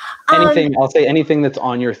 Anything that's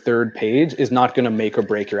on your 3rd page is not going to make or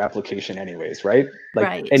break your application anyways, right? Like,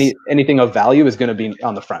 right. Anything of value is going to be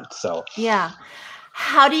on the front. So yeah.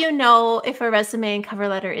 How do you know if a resume and cover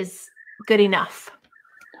letter is good enough?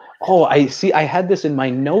 Oh, I see. I had this in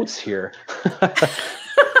my notes here.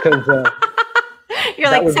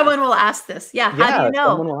 You're like, someone will ask this. Yeah. How do you know?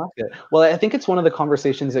 Someone will ask it. Well, I think it's one of the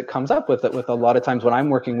conversations that comes up with a lot of times when I'm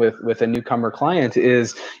working with a newcomer client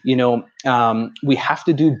is, we have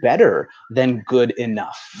to do better than good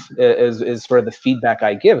enough is sort of the feedback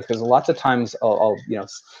I give, because lots of times I'll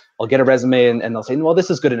get a resume and they'll say, well, this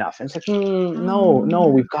is good enough. And it's like, no,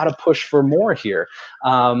 we've got to push for more here.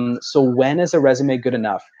 So when is a resume good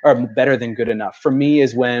enough, or better than good enough? For me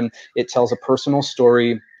is when it tells a personal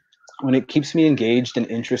story, when it keeps me engaged and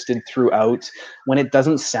interested throughout, when it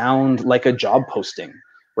doesn't sound like a job posting,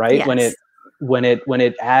 right? Yes. when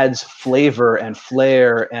it adds flavor and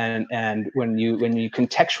flair, and when you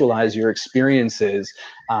contextualize your experiences,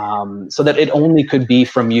 so that it only could be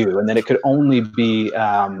from you, and that it could only be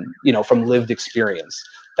from lived experience,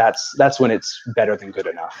 that's when it's better than good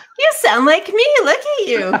enough. You sound like me. Look at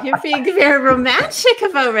you. You're being very romantic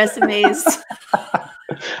about resumes.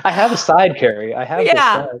 I have a side, Carrie. I have.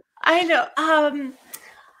 Yeah, I know.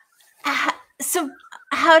 So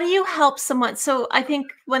how do you help someone? So I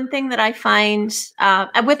think one thing that I find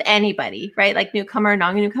with anybody, right, like newcomer,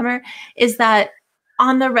 non-newcomer, is that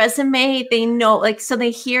on the resume, they know, like, so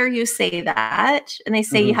they hear you say that, and they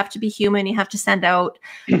say you have to be human, you have to stand out,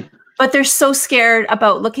 but they're so scared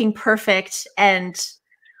about looking perfect and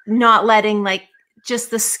not letting like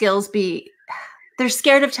just the skills be. They're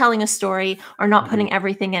scared of telling a story or not putting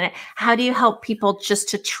everything in it. How do you help people just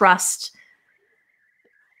to trust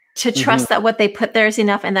that what they put there is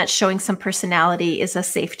enough, and that showing some personality is a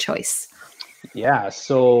safe choice? Yeah.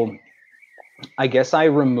 So I guess I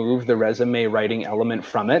remove the resume writing element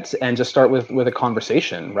from it and just start with a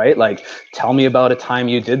conversation, right? Like, tell me about a time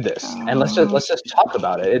you did this, and let's just talk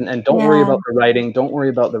about it, and don't worry about the writing, don't worry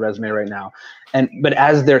about the resume right now. But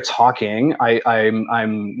as they're talking, I'm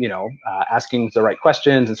asking the right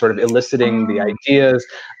questions and sort of eliciting the ideas,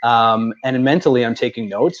 and mentally I'm taking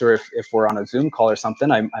notes, or if we're on a Zoom call or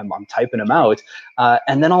something, I'm typing them out,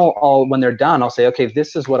 and then I'll when they're done, I'll say, okay,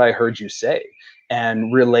 this is what I heard you say,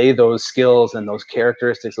 and relay those skills and those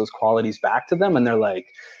characteristics, those qualities back to them. And they're like,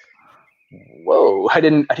 whoa, I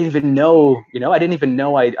didn't even know, I didn't even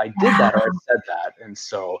know I did that, or I said that. And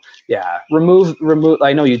so, yeah, remove,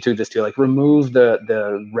 I know you do this too, like remove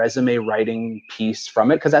the resume writing piece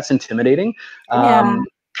from it, because that's intimidating.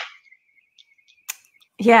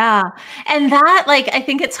 Yeah. And that, like, I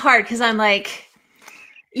think it's hard because I'm like,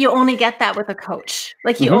 you only get that with a coach.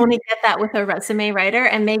 Like, you only get that with a resume writer.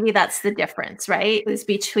 And maybe that's the difference, right? Is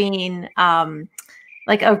between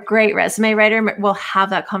like a great resume writer will have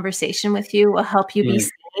that conversation with you, will help you be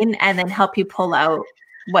seen, and then help you pull out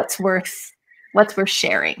what's worth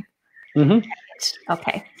sharing.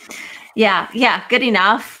 Okay. Yeah. Good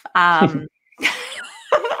enough. Like,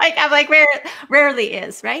 I'm like, rarely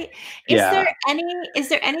is, right? Is there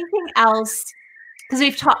anything else? Because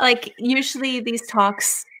we've talked, like, usually these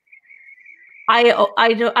talks,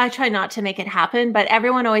 I try not to make it happen, but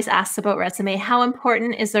everyone always asks about resume. How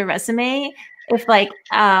important is the resume if like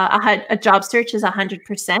a job search is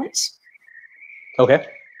 100%? Okay.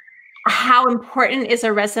 How important is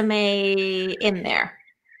a resume in there?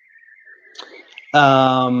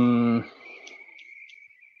 I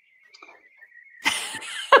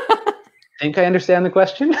think I understand the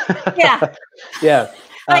question. Yeah. Yeah.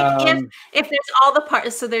 Like, if there's all the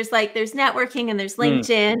parts, so there's networking, and there's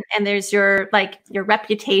LinkedIn, and there's your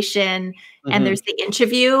reputation, and there's the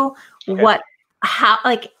interview. How,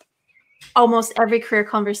 like, almost every career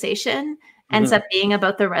conversation ends up being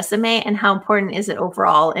about the resume, and how important is it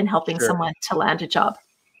overall in helping someone to land a job?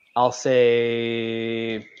 I'll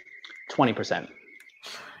say 20%.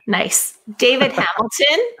 Nice. David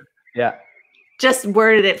Hamilton just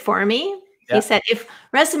worded it for me. He said, if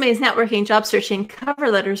resumes, networking, job searching,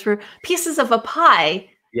 cover letters were pieces of a pie,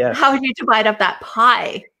 how would you divide up that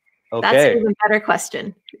pie? Okay. That's an even better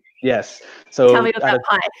question. Yes. So tell me about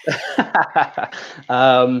that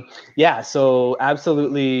pie. Yeah. So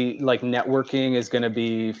absolutely, like, networking is going to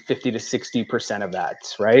be 50 to 60% of that,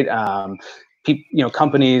 right?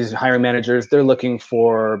 Companies, hiring managers, they're looking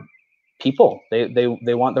for people. They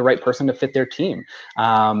want the right person to fit their team.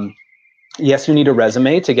 Yes, you need a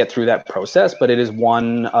resume to get through that process, but it is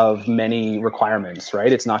one of many requirements, right?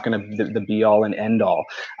 It's not going to be the be all and end all.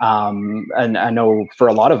 And I know for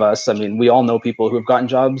a lot of us, I mean, we all know people who have gotten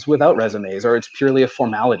jobs without resumes, or it's purely a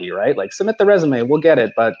formality, right? Like, submit the resume, we'll get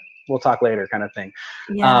it, but we'll talk later, kind of thing.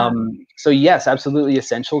 So yes, absolutely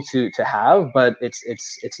essential to have, but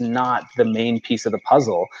it's not the main piece of the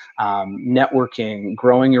puzzle. Networking,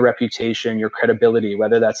 growing your reputation, your credibility,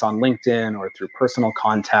 whether that's on LinkedIn or through personal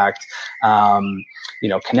contact,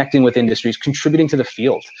 connecting with industries, contributing to the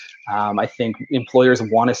field. I think employers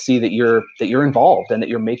want to see that you're involved and that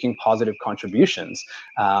you're making positive contributions.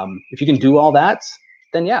 If you can do all that,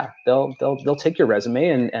 then yeah, they'll take your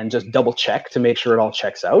resume and just double check to make sure it all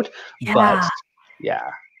checks out. But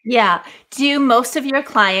yeah. Do most of your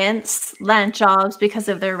clients land jobs because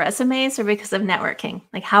of their resumes or because of networking?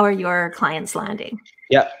 Like, how are your clients landing?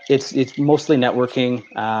 Yeah, it's mostly networking.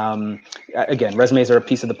 Again, resumes are a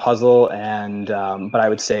piece of the puzzle, and but I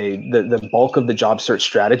would say the bulk of the job search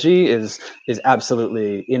strategy is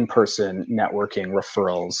absolutely in-person networking,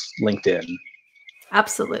 referrals, LinkedIn.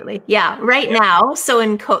 Absolutely. Yeah. Right now.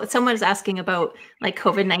 So someone is asking about like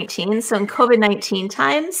COVID-19. So in COVID-19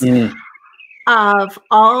 times, of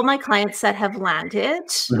all my clients that have landed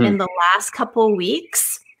in the last couple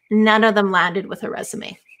weeks, none of them landed with a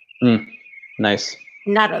resume. Nice.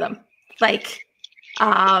 None of them. Like,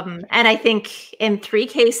 and I think in 3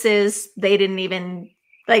 cases, they didn't even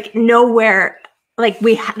like know where, like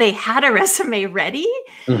they had a resume ready,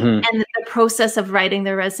 and the process of writing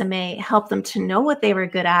the resume helped them to know what they were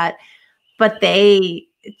good at, but they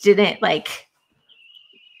didn't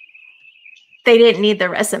need the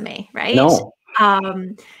resume, right? No.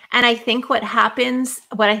 And I think what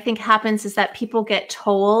I think happens is that people get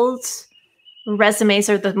told resumes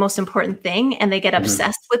are the most important thing, and they get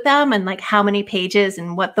obsessed with them and like how many pages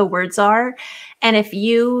and what the words are. And if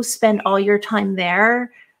you spend all your time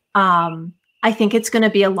there, I think it's going to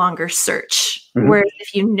be a longer search. Whereas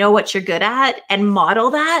if you know what you're good at and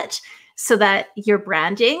model that so that you're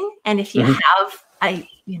branding, and if you have a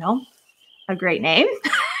great name,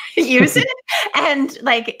 use it. And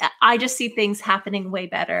like, I just see things happening way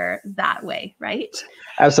better that way. Right.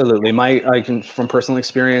 Absolutely. From personal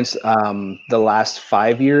experience, the last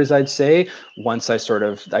 5 years, I'd say, once I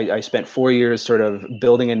spent 4 years sort of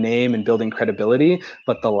building a name and building credibility,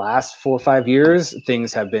 but the last 4 or 5 years,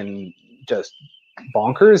 things have been just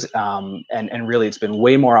bonkers. And really it's been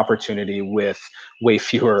way more opportunity with way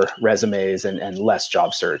fewer resumes and less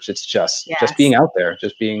job search. It's just being out there,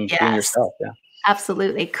 just being yourself. Yeah.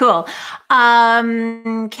 Absolutely. Cool. Okay.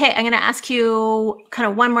 I'm going to ask you kind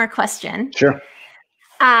of one more question. Sure.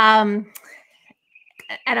 And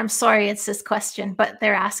I'm sorry it's this question, but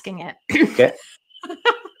they're asking it. Okay.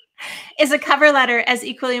 Is a cover letter as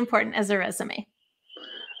equally important as a resume?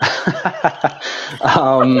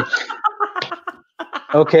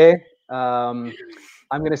 Okay.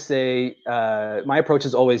 I'm going to say my approach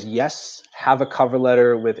is always yes. Have a cover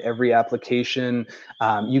letter with every application.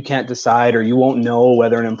 You can't decide, or you won't know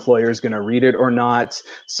whether an employer is going to read it or not.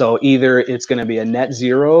 So either it's going to be a net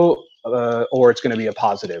zero or it's going to be a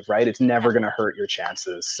positive, right? It's never going to hurt your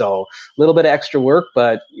chances. So a little bit of extra work,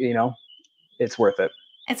 but it's worth it.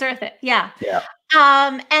 It's worth it. Yeah. Yeah.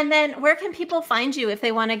 And then where can people find you if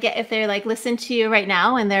they want to if they're like, listen to you right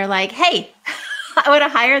now and they're like, hey, I want to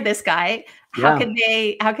hire this guy. How could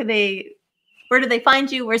they, where do they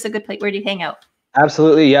find you? Where's a good place? Where do you hang out?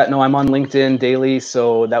 Absolutely. Yeah, no, I'm on LinkedIn daily.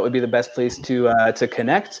 So that would be the best place to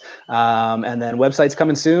connect. And then website's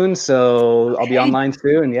coming soon. So I'll be online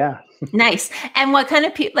soon. Yeah. Nice. And what kind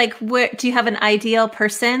of people, like, do you have an ideal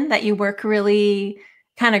person that you work really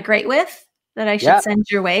kind of great with that I should send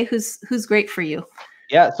your way? Who's great for you?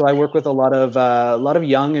 Yeah, so I work with a lot of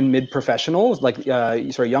young and mid professionals, like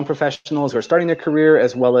young professionals who are starting their career,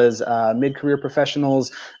 as well as mid-career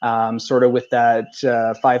professionals, sort of with that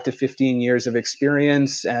 5 to 15 years of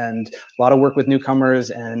experience, and a lot of work with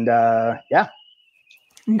newcomers, and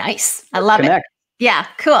Nice. I love it. Yeah,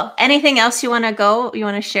 cool. Anything else you want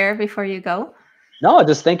to share before you go? No,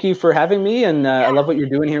 just thank you for having me, and I love what you're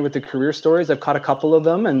doing here with the career stories. I've caught a couple of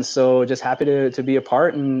them, and so just happy to be a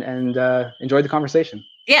part and enjoyed the conversation.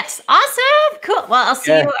 Yes, awesome, cool. Well, I'll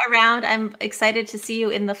see you around. I'm excited to see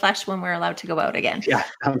you in the flesh when we're allowed to go out again. Yeah,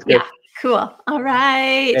 sounds good. Yeah, cool. All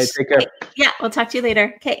right. Okay, take care. Okay. Yeah, we'll talk to you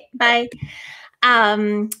later. Okay, bye.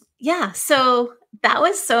 Yeah, so that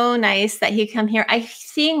was so nice that he come here. I'm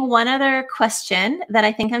seeing one other question that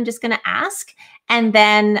I think I'm just going to ask, and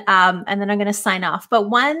then I'm going to sign off.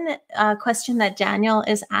 But one question that Daniel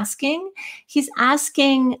is asking, he's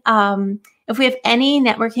asking if we have any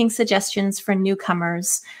networking suggestions for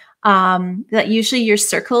newcomers. That usually your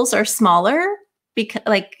circles are smaller, because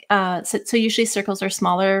so usually circles are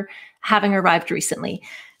smaller, having arrived recently.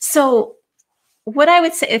 So what I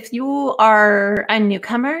would say, if you are a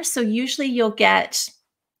newcomer, so usually you'll get,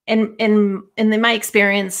 in my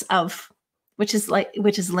experience of, which is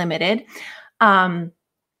limited,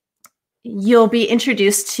 you'll be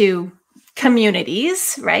introduced to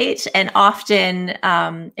communities, right? And often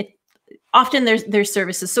often there's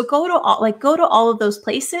services. So go to all of those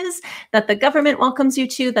places that the government welcomes you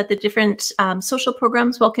to, that the different social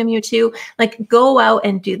programs welcome you to. Like, go out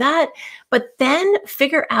and do that. But then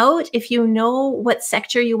figure out, if you know what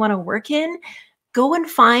sector you want to work in, go and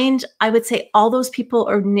find, I would say, all those people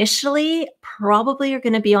initially probably are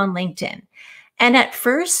going to be on LinkedIn. And at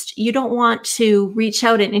first, you don't want to reach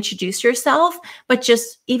out and introduce yourself, but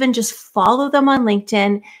just follow them on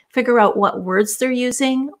LinkedIn, figure out what words they're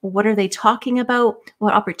using, what are they talking about,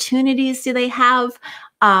 what opportunities do they have,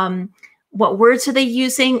 what words are they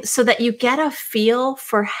using, so that you get a feel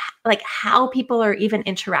for how people are even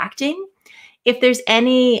interacting If there's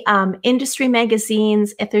any industry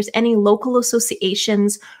magazines, if there's any local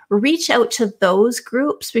associations, reach out to those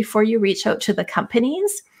groups before you reach out to the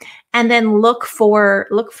companies, and then look for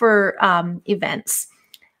events.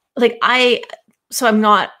 Like so I'm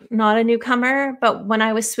not a newcomer, but when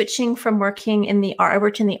I was switching from working in I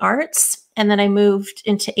worked in the arts, and then I moved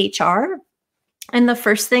into HR. And the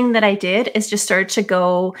first thing that I did is just started to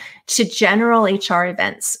go to general HR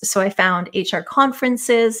events. So I found HR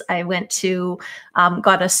conferences. I went to,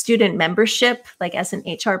 got a student membership, like as an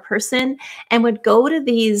HR person, and would go to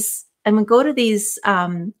these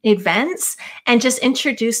events and just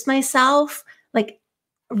introduce myself, like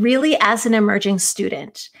really as an emerging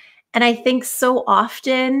student. And I think so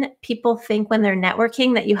often people think when they're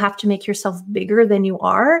networking that you have to make yourself bigger than you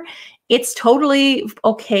are. It's totally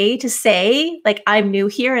okay to say, like, I'm new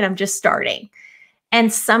here and I'm just starting.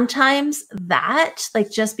 And sometimes that,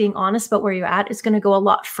 like, just being honest about where you're at is going to go a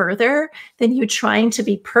lot further than you trying to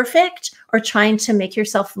be perfect or trying to make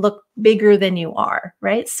yourself look bigger than you are,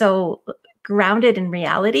 right? So grounded in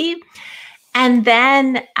reality. And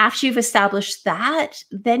then after you've established that,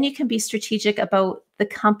 then you can be strategic about the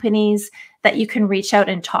companies that you can reach out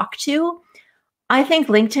and talk to. I think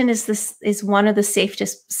LinkedIn is one of the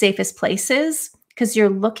safest places, because you're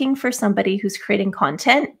looking for somebody who's creating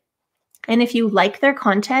content. And if you like their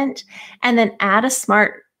content and then add a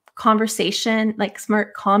smart conversation, like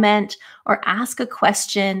smart comment, or ask a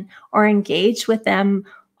question or engage with them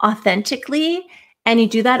authentically, and you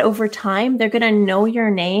do that over time, they're going to know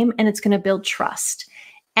your name and it's going to build trust.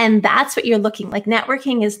 And that's what you're looking like.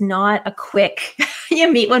 Networking is not a quick, you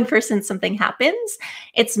meet one person, something happens.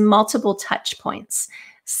 It's multiple touch points.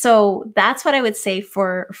 So that's what I would say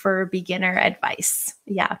for beginner advice.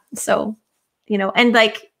 Yeah. So, and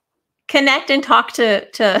like connect and talk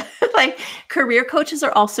to like career coaches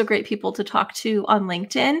are also great people to talk to on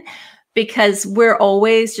LinkedIn, because we're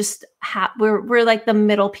always just we're like the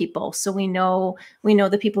middle people. So we know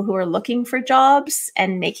the people who are looking for jobs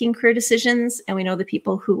and making career decisions, and we know the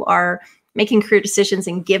people who are making career decisions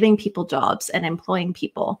and giving people jobs and employing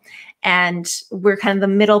people. And we're kind of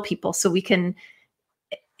the middle people. So we're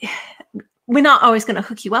not always going to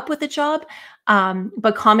hook you up with a job,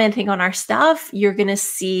 but commenting on our stuff, you're going to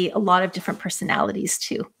see a lot of different personalities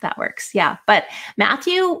too. That works. Yeah. But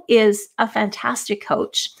Matthew is a fantastic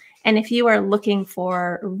coach. And if you are looking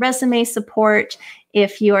for resume support,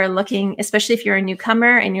 if you are looking, especially if you're a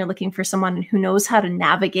newcomer and you're looking for someone who knows how to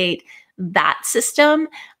navigate that system,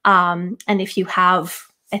 and if you have,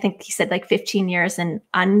 I think he said like 15 years and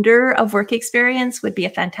under of work experience, would be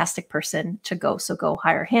a fantastic person to go. So go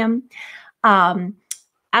hire him.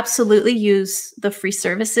 Absolutely use the free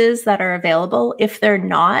services that are available. If they're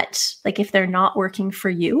not working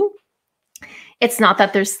for you, it's not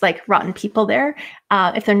that there's like rotten people there.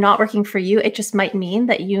 If they're not working for you, it just might mean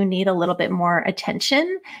that you need a little bit more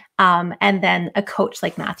attention. And then a coach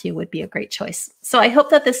like Matthew would be a great choice. So I hope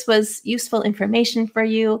that this was useful information for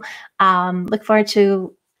you. Look forward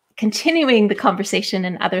to continuing the conversation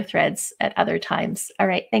in other threads at other times. All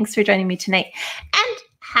right. Thanks for joining me tonight, and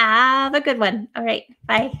have a good one. All right.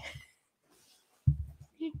 Bye.